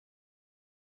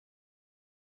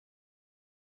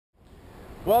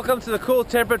Welcome to the cool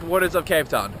temperate waters of Cape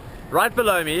Town. Right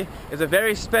below me is a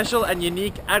very special and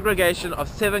unique aggregation of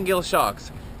Sevengill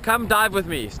sharks. Come dive with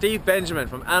me, Steve Benjamin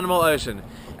from Animal Ocean,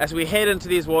 as we head into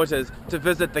these waters to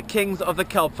visit the kings of the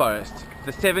kelp forest,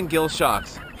 the Sevengill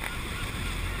sharks.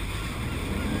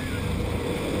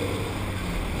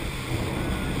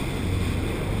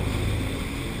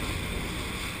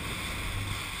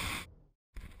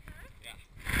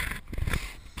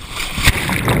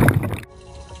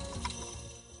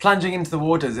 Plunging into the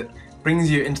waters, it brings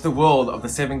you into the world of the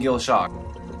Sevengill shark.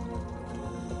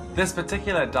 This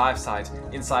particular dive site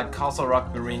inside Castle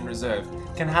Rock Marine Reserve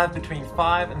can have between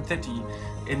 5 and 30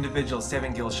 individual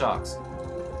Sevengill sharks.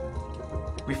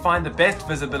 We find the best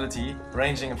visibility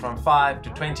ranging from 5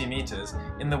 to 20 meters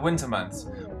in the winter months.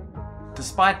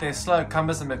 Despite their slow,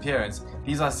 cumbersome appearance,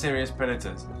 these are serious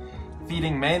predators,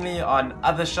 feeding mainly on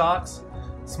other sharks,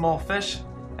 small fish,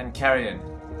 and carrion.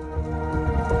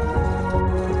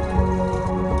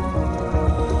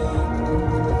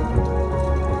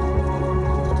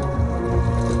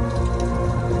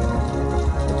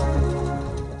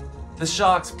 The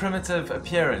shark's primitive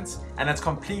appearance and its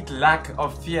complete lack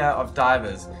of fear of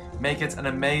divers make it an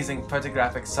amazing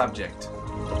photographic subject.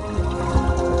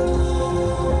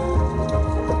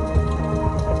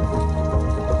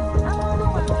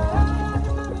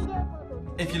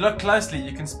 If you look closely,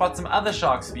 you can spot some other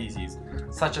shark species,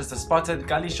 such as the spotted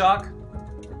gully shark,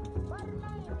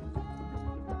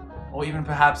 or even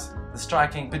perhaps the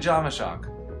striking pajama shark.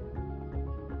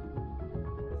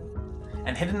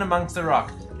 And hidden amongst the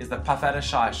rock is the puff-adder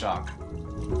shy shark.